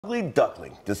Ugly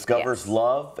Duckling discovers Yes.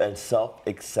 love and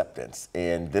self-acceptance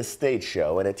in this stage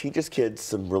show, and it teaches kids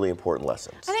some really important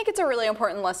lessons. I think it's a really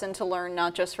important lesson to learn,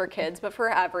 not just for kids, but for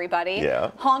everybody.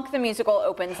 Yeah. Honk the musical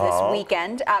opens this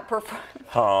weekend at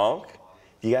Honk,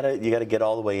 you gotta get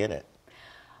all the way in it.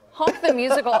 Honk the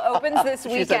musical opens this She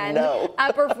said weekend no.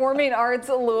 at Performing Arts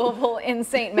Louisville in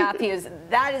St. Matthews.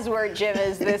 That is where Jim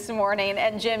is this morning.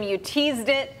 And Jim, you teased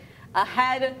it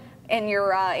ahead in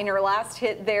your last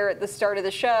hit there at the start of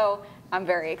the show. I'm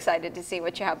very excited to see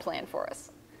what you have planned for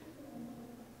us.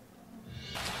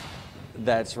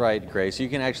 That's right, Grace. You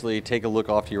can actually take a look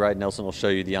off to your right. Nelson will show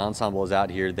you. The ensemble is out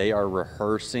here. They are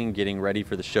rehearsing, getting ready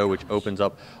for the show, which opens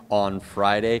up on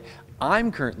Friday.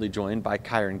 I'm currently joined by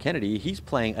Kyron Kennedy. He's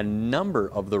playing a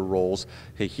number of the roles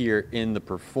here in the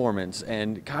performance.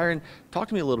 And Kyron, talk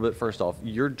to me a little bit first off.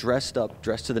 You're dressed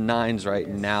to the nines right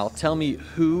now. Tell me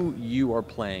who you are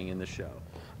playing in the show.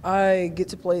 I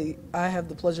have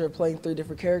the pleasure of playing 3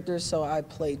 different characters. So I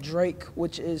play Drake,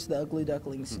 which is the Ugly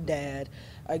Duckling's dad.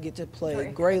 I get to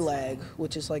play Greylag,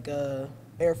 which is like a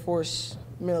Air Force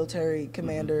military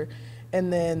commander.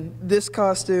 And then this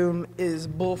costume is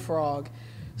Bullfrog.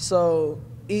 So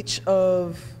each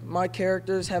of my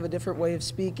characters have a different way of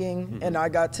speaking, and I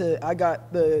got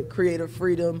the creative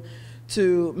freedom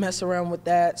to mess around with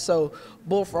that. So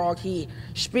Bullfrog, he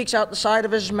speaks out the side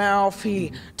of his mouth,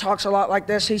 he talks a lot like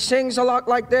this, he sings a lot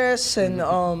like this, and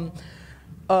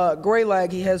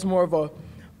Greylag, he has more of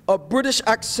a British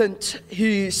accent.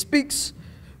 He speaks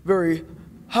very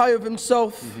high of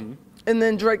himself, and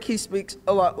then Drake, he speaks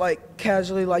a lot like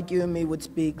casually like you and me would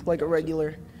speak, like a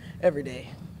regular everyday.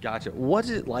 Gotcha.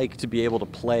 What's it like to be able to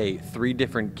play 3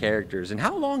 different characters, and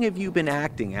how long have you been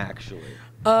acting, actually?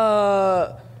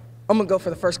 I'm gonna go for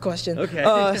the first question. Okay.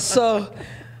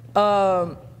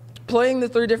 Playing the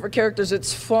 3 different characters,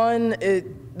 it's fun.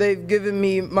 They've given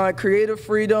me my creative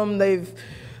freedom. They've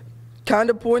kind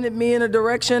of pointed me in a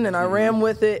direction, and I ran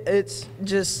with it. It's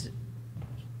just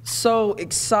so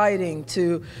exciting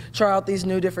to try out these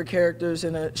new different characters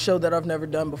in a show that I've never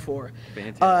done before.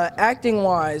 Acting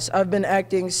wise, I've been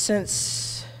acting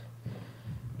since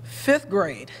 5th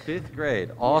grade. 5th grade,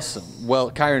 awesome. Yes.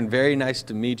 Well, Kyron, very nice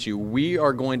to meet you. We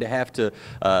are going to have to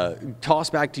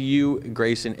toss back to you,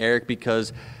 Grace and Eric,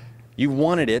 because you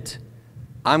wanted it.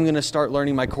 I'm going to start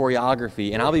learning my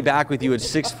choreography, and I'll be back with you at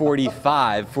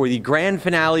 6:45 for the grand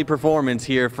finale performance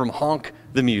here from Honk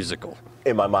the Musical.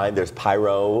 In my mind, there's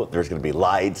pyro, there's going to be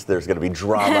lights, there's going to be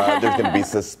drama, there's going to be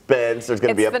suspense, there's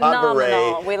going to be a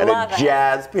parade and a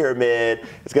jazz pyramid.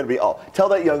 It's going to be all. Tell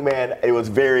that young man it was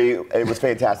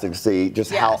fantastic to see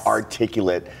just how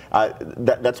articulate.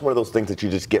 That's one of those things that you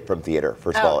just get from theater,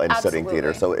 first of all, and studying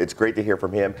theater. So it's great to hear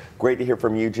from him. Great to hear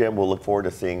from you, Jim. We'll look forward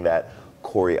to seeing that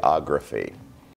choreography.